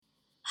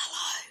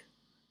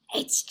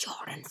It's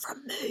Jordan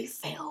from Moo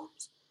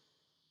Films.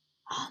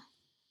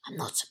 I'm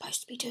not supposed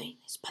to be doing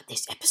this, but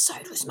this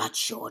episode was much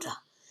shorter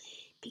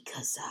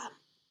because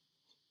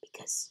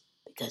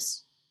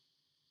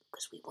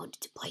we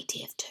wanted to play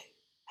TF2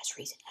 as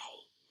reason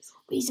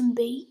A. Reason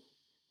B,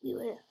 we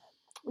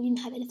didn't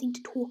have anything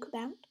to talk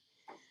about.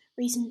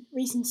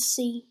 Reason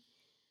C,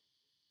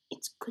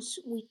 it's because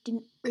we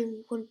didn't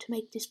really want to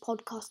make this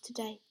podcast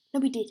today. No,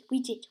 we did. We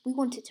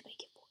wanted to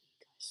make it for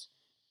you guys.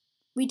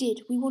 We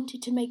did. We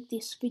wanted to make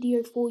this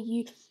video for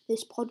you,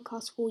 this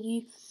podcast for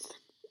you,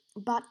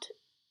 but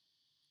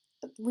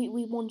we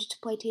wanted to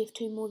play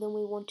TF2 more than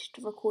we wanted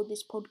to record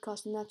this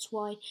podcast, and that's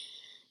why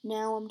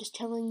now I'm just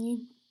telling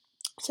you.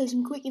 So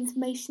some quick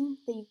information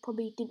that you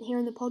probably didn't hear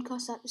in the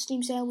podcast, that the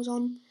Steam sale was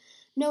on.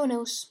 No one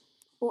else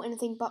bought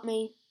anything but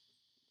me.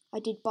 I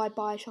did buy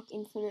Bioshock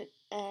Infinite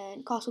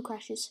and Castle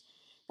Crashers.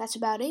 That's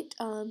about it.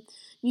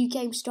 New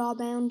game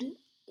Starbound,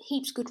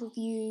 heaps good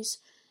reviews.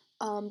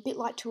 Bit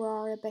like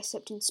Terraria, best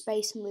except in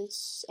space and with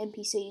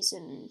NPCs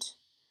and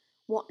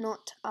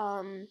whatnot.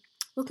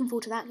 Looking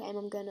forward to that game.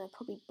 I'm gonna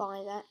probably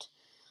buy that.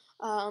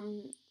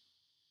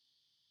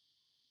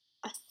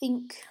 I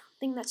think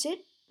that's it.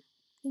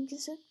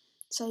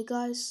 So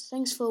guys,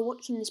 thanks for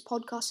watching this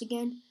podcast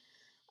again.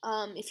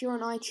 If you're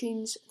on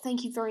iTunes,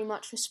 thank you very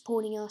much for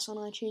supporting us on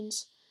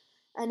iTunes.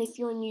 And if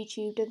you're on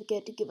YouTube, don't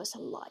forget to give us a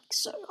like.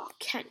 So I'll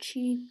catch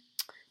you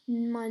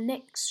in my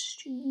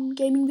next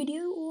gaming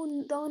video or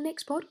our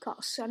next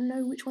podcast. I don't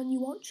know which one you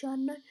watch. I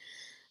don't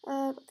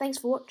know. Thanks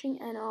for watching,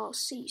 and I'll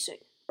see you soon.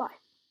 Bye.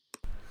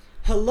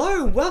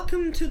 Hello,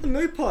 welcome to the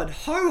Moo Pod.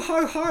 Ho,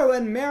 ho, ho,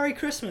 and Merry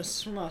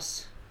Christmas from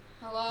us.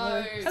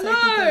 Hello. Hello.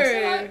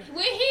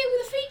 We're here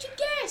with a featured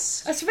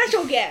guest. A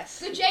special guest.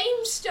 The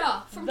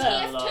Jamester from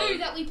TF2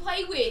 that we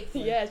play with.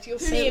 Yes, you'll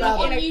Who's see him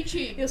on in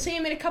YouTube. You'll see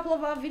him in a couple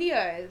of our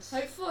videos.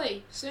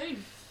 Hopefully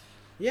soon.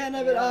 Yeah,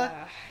 no,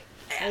 but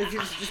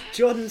just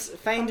Jordan's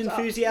feigned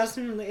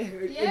enthusiasm.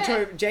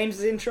 Intro,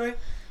 James's intro.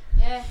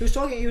 Yeah. He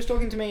was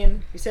talking to me,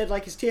 and he said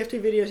like his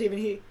TF2 videos.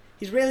 Even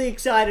he's really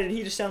excited, and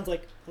he just sounds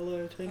like,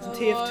 hello, playing some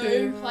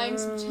TF2. Playing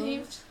some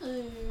TF2.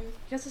 He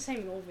does the same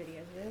in all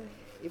videos, really.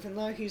 Even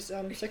though he's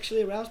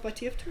sexually aroused by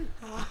TF2.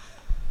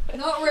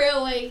 Not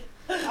really.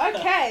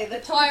 Okay, The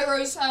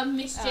Tyro's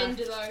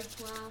misgender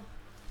though. Wow.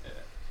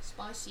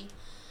 Spicy.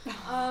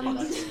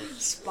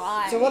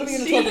 Spy. So what are we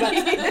going to talk about?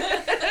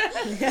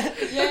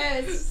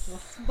 Yes.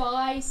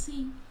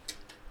 Spicy.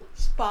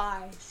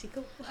 Spy.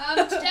 Sequel.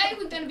 Today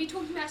we're going to be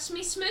talking about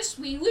Smithmas.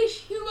 We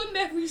wish you a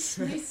Merry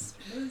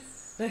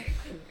Smithmas.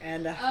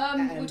 and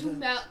we're talking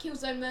about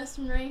Killzone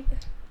Mercenary.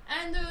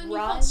 And the new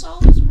Rise.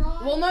 consoles,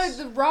 Rise. Well, no,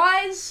 the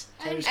Rise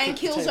and and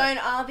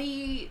Killzone are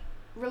the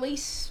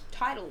release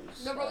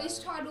titles. The release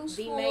titles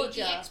the for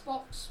major the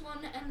Xbox One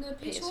and the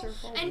PS4.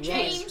 PS4. And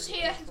Yes. James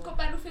here has got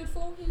Battlefield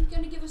 4. He's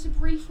going to give us a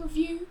brief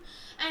review.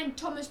 And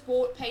Thomas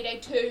bought Payday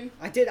 2.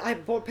 I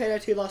bought Payday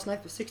 2 last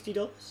night for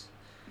 $60.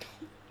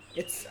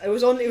 It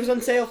was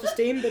on sale for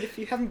Steam, but if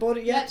you haven't bought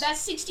it yet,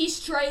 That's $60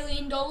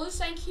 Australian,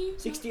 thank you.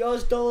 $60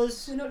 Oz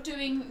dollars. We're not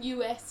doing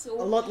US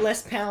or A lot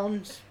less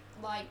pounds.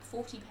 like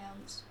 £40.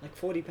 Like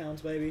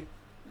 £40, maybe.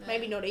 No.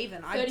 Maybe not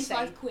even. I'd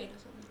 35 say. quid or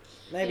something.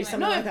 Maybe Anyway. something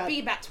No, like it'd that. be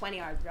about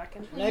 20, I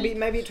reckon. Maybe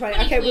 20. 20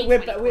 Okay, quid,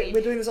 we're 20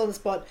 quid. doing this on the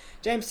spot.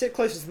 James, sit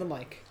closer to the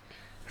mic.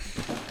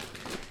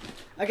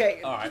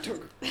 Okay. All right.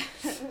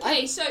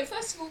 Okay, so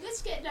first of all,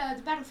 let's get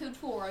the Battlefield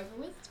 4 over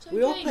with. So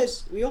We all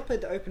James,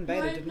 played the open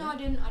beta, no, didn't no, we? I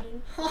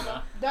didn't.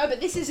 No,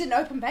 but this is an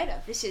open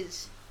beta. This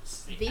is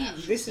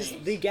This is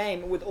the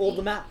game with all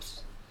the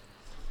maps.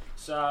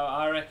 So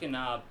I reckon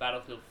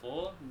Battlefield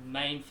 4,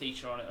 main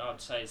feature on it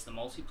I'd say is the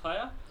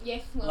multiplayer. Yeah,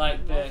 well,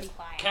 Like the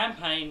multiplayer.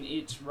 campaign,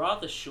 it's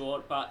rather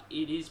short, but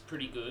it is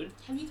pretty good.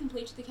 have you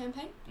completed the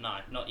campaign? No,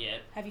 not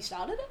yet. Have you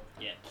started it?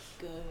 Yeah.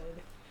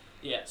 Good.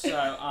 Yeah,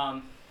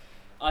 so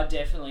I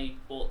definitely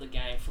bought the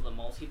game for the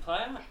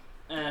multiplayer,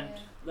 and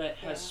that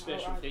has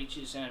special alright.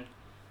 features, and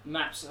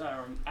maps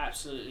are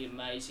absolutely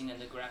amazing, and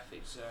the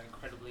graphics are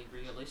incredibly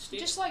realistic.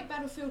 Just like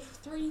Battlefield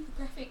 3,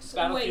 the graphics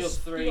Battlefield always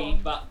 3,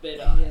 beyond. but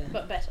better. Yeah.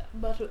 But better.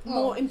 But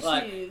more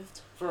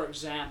improved. For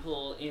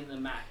example, in the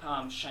map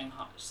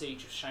Shanghai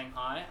Siege of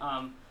Shanghai,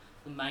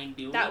 the main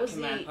building, That was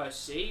Command the-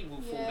 Post C,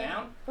 will fall Yeah.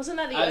 down, Wasn't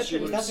that the as you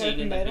open? would Was have that the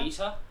seen in open the beta?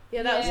 beta.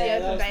 Yeah, that was Yeah, the that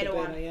open was the beta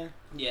one. yeah.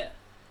 Yeah.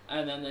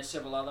 And then there's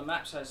several other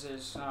maps, as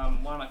there's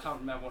one I can't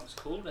remember what it's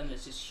called, and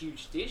there's this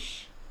huge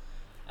dish,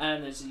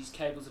 and there's these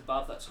cables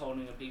above that's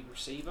holding a big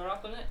receiver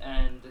up in it,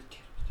 and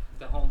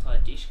the whole entire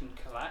dish can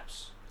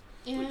collapse.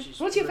 Yeah. Which is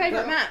What's your pretty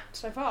favourite good. map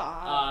so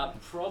far?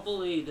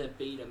 Probably the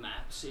beta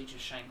map, Siege of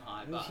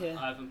Shanghai, but Yeah.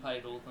 I haven't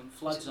played all of them.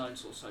 Flood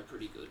Zone's also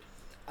pretty good.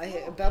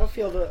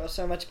 Battlefield are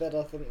so much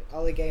better than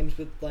other games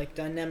with like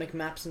dynamic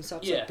maps and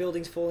such, Yeah. like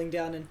buildings falling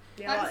down and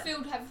Yeah, like-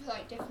 Battlefield have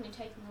definitely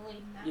taken the lead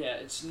in that. Yeah,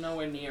 it's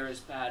nowhere near as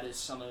bad as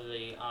some of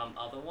the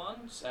other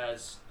ones,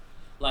 as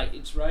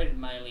it's rated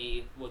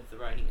mainly with the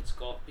rating it's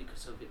got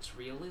because of its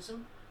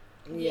realism.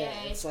 Yeah,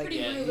 it's it's like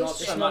pretty Not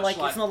realistic. so It's not much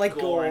like- it's not like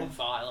gore gore. and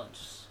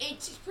violence.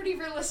 It's pretty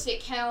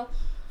realistic how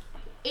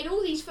in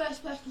all these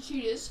first-person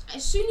shooters,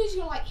 as soon as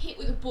you're hit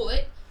with a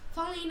bullet,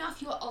 funnily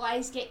enough, your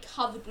eyes get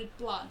covered with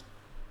blood.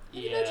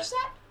 Have you Yeah. noticed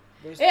that?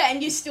 Yeah,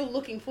 and you're still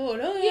looking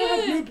forward. Oh, yeah.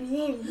 I have no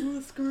blood on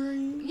the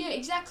screen. Yeah,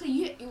 exactly.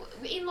 You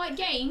in like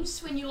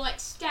games when you like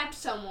stab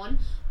someone,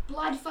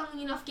 blood,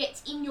 funnily enough,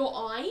 gets in your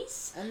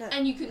eyes,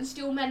 and you can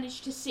still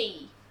manage to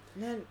see.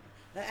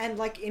 And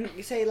like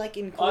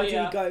in Call of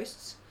Duty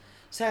Ghosts,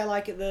 say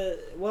like the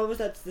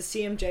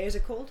CMJ, is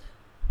it called?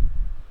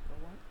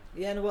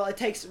 Yeah, and well, with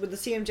the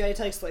CMJ it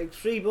takes like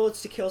 3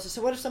 bullets to kill.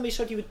 So what if somebody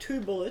shot you with 2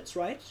 bullets,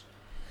 right?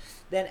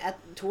 Then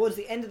towards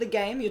the end of the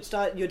game,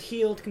 you'd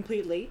healed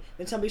completely.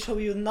 Then somebody shot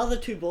you with another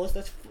 2 bullets.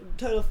 That's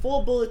total of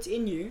 4 bullets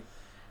in you,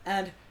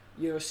 and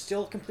you're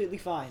still completely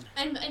fine.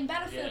 And in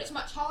Battlefield, it's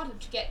much harder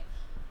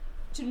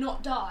to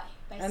not die,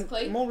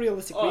 basically. And more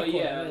realistic. Oh recoil,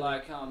 yeah, really.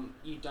 like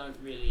you don't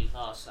really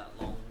last that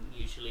long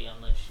usually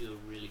unless you're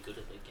really good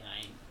at the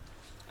game,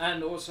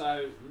 and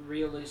also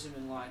realism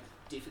and like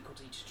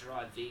difficulty to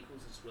drive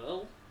vehicles as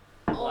well.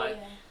 Oh like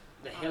yeah.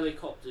 the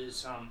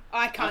helicopters.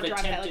 I can't I've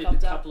drive a attempted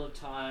helicopter. a couple of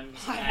times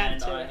I had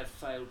and to. I have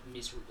failed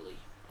miserably.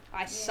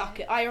 I suck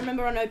it. I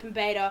remember on open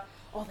beta,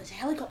 oh, there's a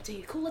helicopter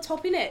here. Cool, let's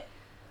hop in it.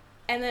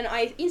 And then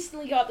I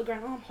instantly got up the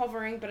ground. Oh, I'm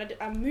hovering, but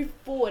I moved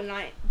forward and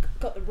I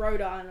got the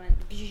rotor and I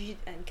went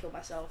and killed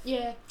myself.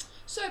 Yeah.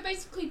 So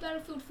basically,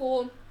 Battlefield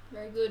 4,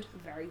 very good.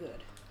 Very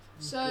good.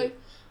 So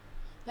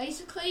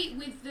basically,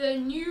 with the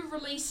new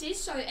releases,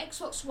 so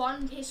Xbox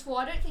One, PS4,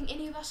 I don't think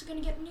any of us are going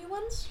to get the new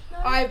ones. No?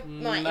 I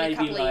might in a Maybe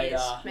couple of later.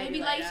 years. Maybe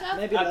later.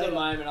 Maybe At later. the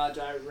moment, I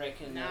don't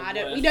reckon No, they're I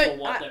don't- worth we don't-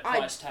 for what the I-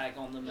 price tag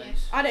on them Yeah.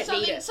 is. I don't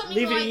need it. Something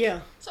Leave like it a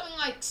year. something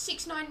like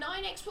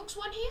 $699 Xbox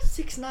One here,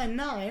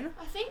 699.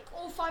 I think,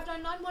 or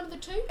 $599, one of the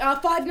two.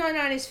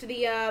 $599 is for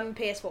the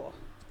PS4.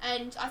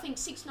 And I think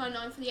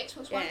 $699 for the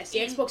Xbox One. Yes,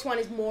 the in Xbox One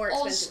is more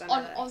expensive.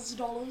 on Oz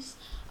dollars.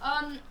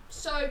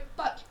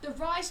 But the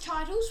Rise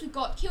titles, we've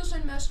got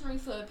Killzone Mercenary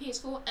for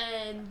PS4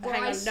 and Hang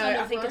on, Rise no, Son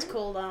I of think it's Rome.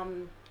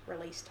 called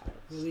release titles.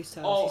 Release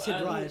titles. Oh, You said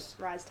and- Rise.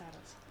 Rise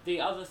titles. The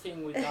other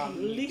thing with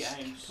new Release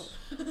games,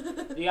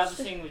 the other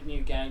thing with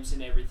new games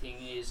and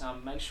everything is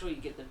make sure you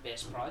get the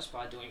best price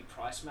by doing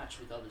price match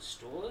with other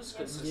stores.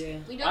 Because Yeah.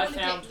 We don't I want to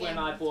found get when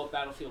I bought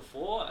Battlefield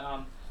 4,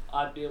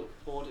 I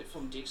bought it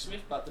from Dick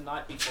Smith, but the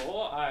night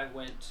before I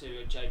went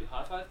to JB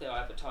Hi-Fi. They were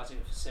advertising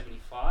it for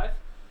 $75.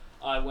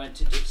 I went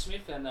to Dick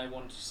Smith and they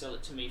wanted to sell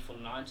it to me for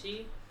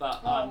 $90.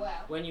 But Oh,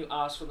 wow. when you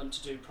ask for them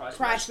to do price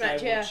Price match,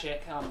 match, they yeah. will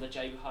check the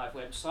JB Hive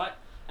website,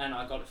 and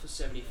I got it for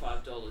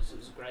 $75. It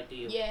was a great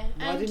deal. Yeah,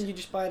 Why and didn't you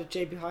just buy it at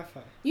JB Hi-Fi?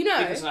 You know,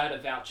 Because I had a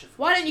voucher for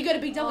why it. don't you go to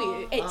Big W?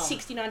 Oh. It's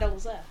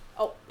 $69 there.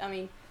 Oh, I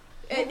mean,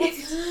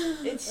 it's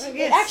I it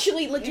guess.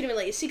 actually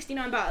legitimately is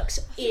 $69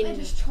 they're in.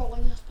 just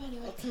trolling us. But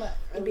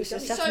anyway,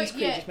 Assassin's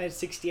Creed yeah. just made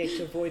 68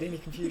 to avoid any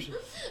confusion.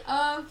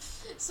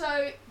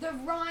 So the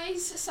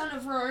Rise Son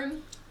of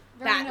Rome,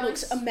 very That nice,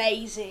 looks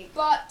amazing.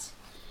 but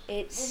a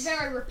It's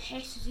very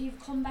repetitive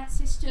combat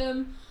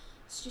system.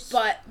 It's just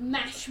But-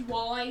 mash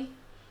Y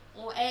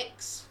or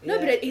X. No,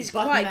 but it is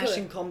button quite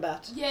mashing good.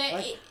 combat. Yeah,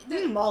 Like,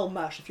 the- I'll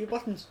mash a few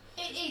buttons.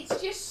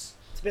 it's just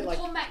It's a bit the like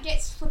combat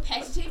gets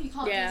repetitive. You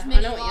can't Yeah, do as I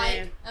many know what you like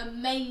mean.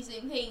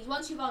 amazing things.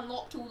 Once you've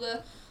unlocked all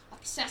the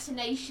like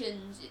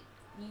assassinations,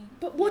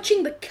 But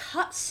watching the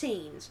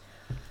cutscenes,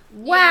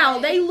 wow,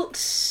 Yeah. they look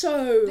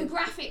so. the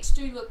graphics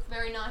do look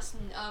very nice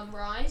in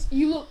Rise.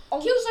 You look.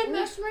 Killzone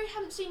Mercenary,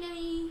 haven't seen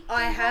any.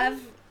 I have.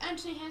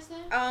 Anthony has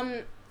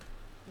there.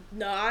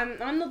 No,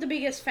 I'm not the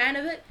biggest fan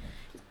of it.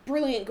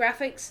 Brilliant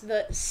graphics.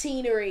 The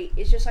scenery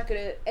is just like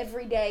an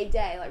everyday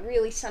day, like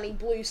really sunny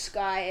blue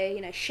sky,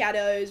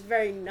 shadows,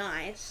 very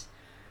nice.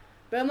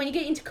 But when you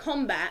get into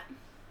combat,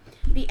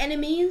 the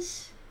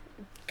enemies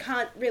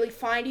can't really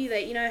find you.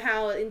 That you know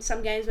how in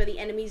some games where the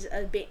enemies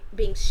are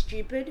being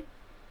stupid.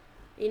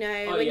 When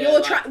yeah, you're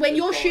like when the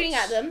you're bots. shooting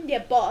at them,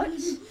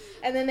 bots,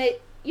 and then they,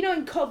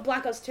 in COD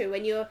Black Ops 2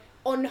 when you're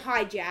on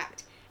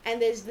hijacked. And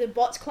there's the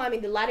bots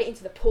climbing the ladder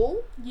into the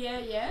pool. Yeah.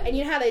 And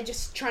you know how they're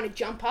just trying to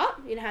jump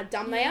up? You know how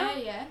dumb they are?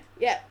 Yeah.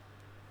 Yeah.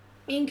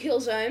 In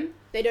Killzone,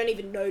 they don't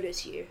even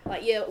notice you.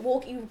 Like, you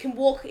can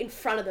walk in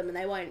front of them and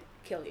they won't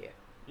kill you.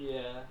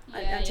 Yeah.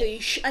 Until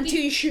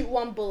you shoot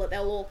one bullet,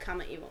 they'll all come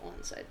at you at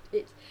once. So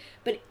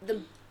but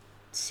the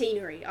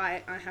scenery,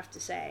 I have to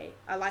say,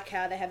 I like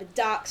how they have a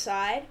dark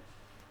side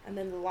and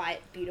then the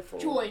light, beautiful.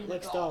 Join the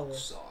Like Star dark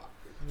Wars. side.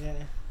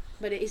 yeah.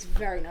 But it is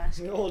very nice.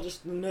 We're all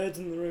just the nerds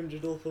in the room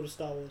just all thought of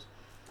Star Wars.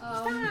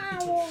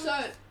 So,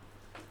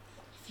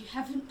 if you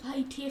haven't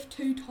played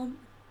TF2, Tom,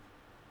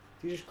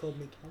 You just called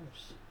me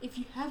Thomas. if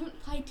you haven't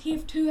played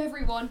TF2,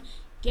 everyone,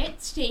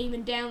 get Steam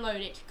and download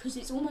it, because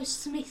it's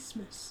almost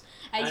Smithmas.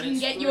 As And you it's can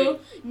get free. your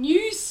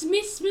new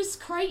Smithmas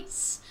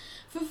crates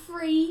for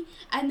free,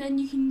 and then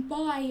you can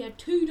buy a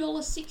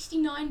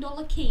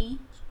 $2.69 key,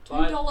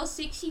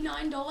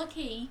 $2.69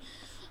 key,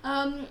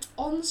 on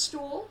the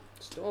store,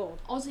 Store.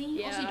 Aussie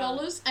Yeah.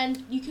 dollars,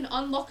 and you can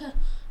unlock a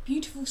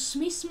beautiful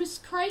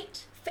Smithmas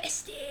crate.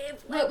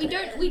 Festive. Well, we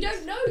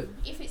don't know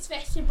if it's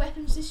festive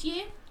weapons this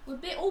year.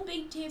 We're all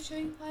big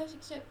TF2 players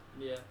except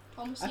Yeah.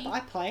 Thomas. I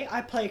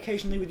play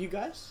occasionally with you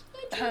guys.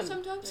 Yeah,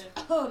 sometimes.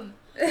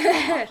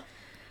 yeah.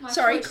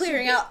 Sorry, throat's a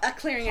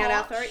clearing bit out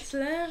our parched. throats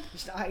there.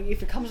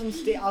 If it comes on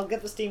Steam, I'll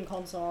get the Steam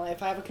console.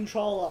 If I have a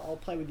controller, I'll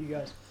play with you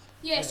guys.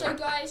 Yeah, so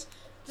guys,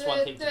 It's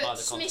one thing to buy the the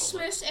console,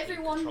 Smithmas, like,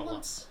 everyone controller.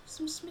 wants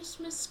some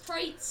Smithmas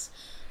crates.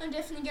 I'm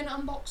definitely going to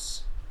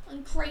unbox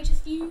and crate a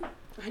few.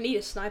 I need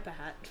a sniper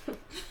hat.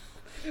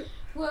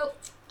 Well,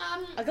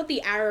 I got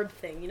the Arab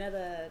thing, you know,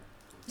 the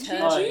Did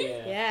turtle. Oh, you?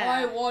 yeah. Yeah.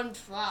 I want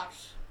that.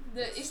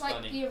 It's like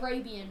Funny. the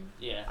Arabian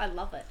Yeah. I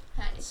love it.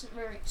 hat. It's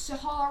very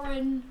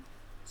Saharan,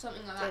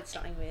 something like that. It's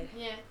something weird.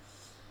 Yeah.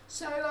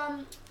 So,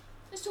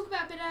 let's talk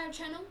about a bit of our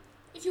channel.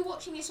 If you're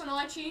watching this on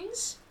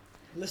iTunes,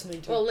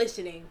 Listening to. Well,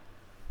 listening.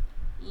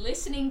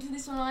 listening to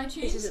this on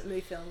iTunes, This isn't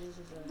Moo Films. This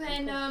is a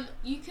then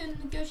you can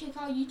go check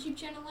our YouTube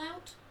channel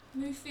out,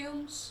 Move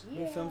Films,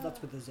 New films,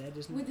 that's with a Z,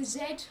 isn't with it? a Z,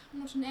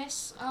 not an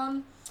S.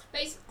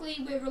 Basically,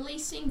 we're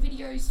releasing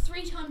videos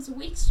 3 times a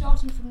week,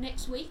 starting from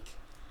next week.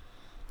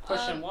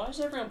 Question: why is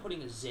everyone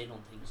putting a Z on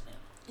things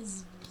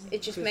now?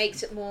 It just Because-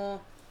 makes it more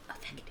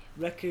effective.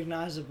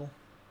 Recognizable.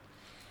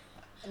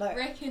 Like,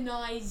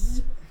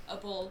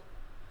 Recognizable.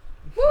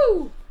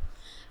 Woo!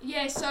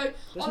 Yeah, so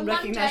Doesn't on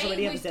recognise Monday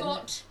already have we've Z in it.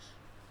 got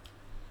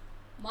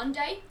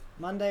Monday.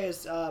 Monday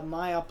is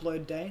my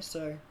upload day,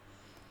 so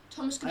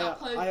Thomas can I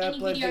upload I any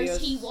upload videos videos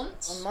he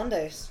wants. on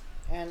Mondays.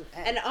 And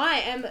And I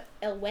am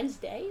El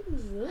Wednesday.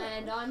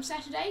 And I'm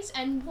Saturdays,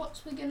 and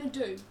what we're gonna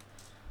do.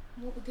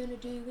 What we're gonna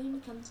do when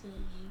it comes to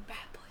Bad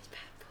boys, bad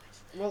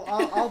boys.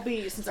 well, I'll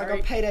be since I Sorry.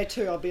 got Payday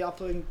 2, I'll be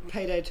uploading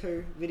Payday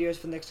 2 videos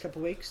for the next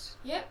couple of weeks.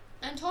 Yep,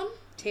 Anton.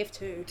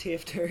 TF2.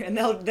 TF2,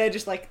 and they're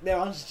just like they're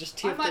on just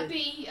TF2. I might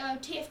be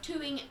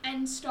TF2ing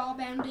and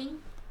starbounding.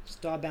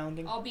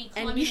 Starbounding. I'll be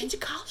climbing. And you should do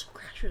Castle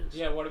Crashers.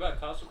 Yeah. What about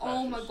Castle Crashers?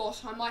 Oh my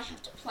gosh, I might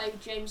have to play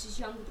with James's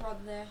younger brother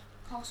there.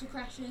 Castle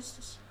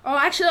Crashers. Oh,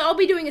 actually, I'll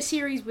be doing a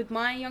series with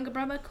my younger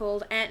brother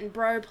called Ant and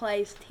Bro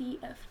Plays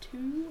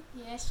TF2.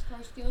 Yes,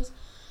 pro skills.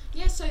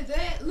 Yeah, so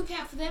there. Look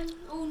out for them.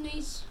 All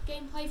these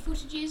gameplay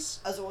footages.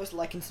 As always,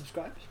 like and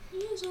subscribe.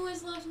 As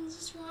always, like and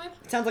subscribe.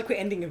 It sounds like we're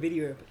ending a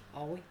video, but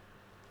are we?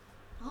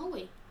 Are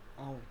we?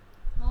 Are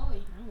we? Are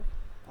we?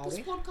 Are This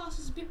we? podcast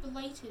is a bit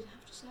belated, I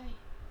have to say.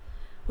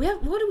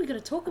 What are we going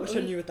to talk I wish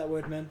about? I knew what that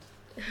word meant.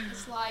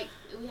 It's like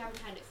we haven't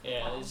had it for a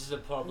Yeah, while. this is a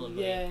problem.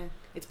 Yeah,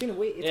 it's been a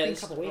week. It's yeah, been a this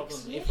is couple the of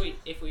weeks. problem.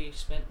 If we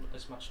spent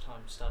as much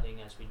time studying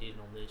as we did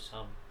on this,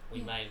 we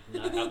Yeah.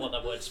 may know what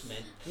the words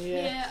meant.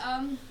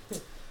 Yeah.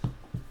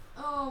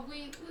 Oh,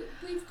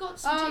 we've got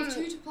some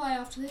TF2 to play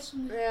after this,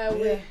 and Yeah,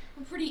 Yeah.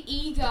 we're pretty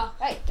eager.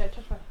 Hey, don't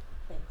touch my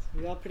things.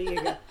 We are pretty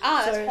eager.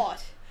 Ah, that's So-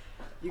 hot.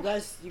 You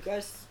guys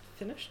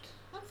finished?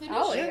 I'm finished.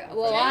 Oh, yeah.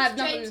 Well, I have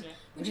nothing. James,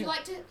 would you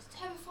like to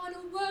have a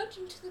final word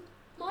into the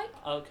mic?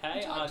 Okay, I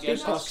Beatbox.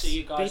 guess I'll see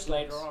you guys Beatbox.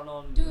 later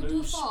on Do a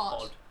Moose fart.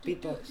 Pod.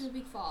 Beatbox. Do a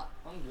big fart.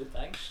 I'm good,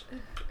 thanks.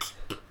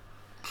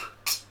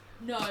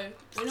 No,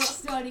 we're not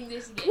starting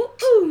this again.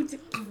 Woo! I'm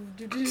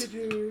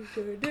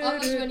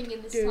not joining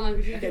in this time.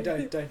 Okay,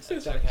 don't. It's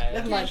okay.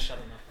 Never mind. Shut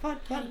them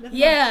up. Fine, never mind.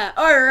 Yeah,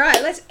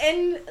 alright, let's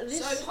end this.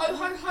 So, ho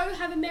ho ho,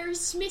 have a Merry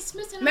Christmas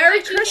and I'll Merry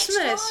catch you next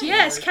Christmas! time.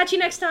 Yes, catch you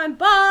next time.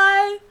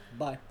 Bye!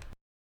 Bye.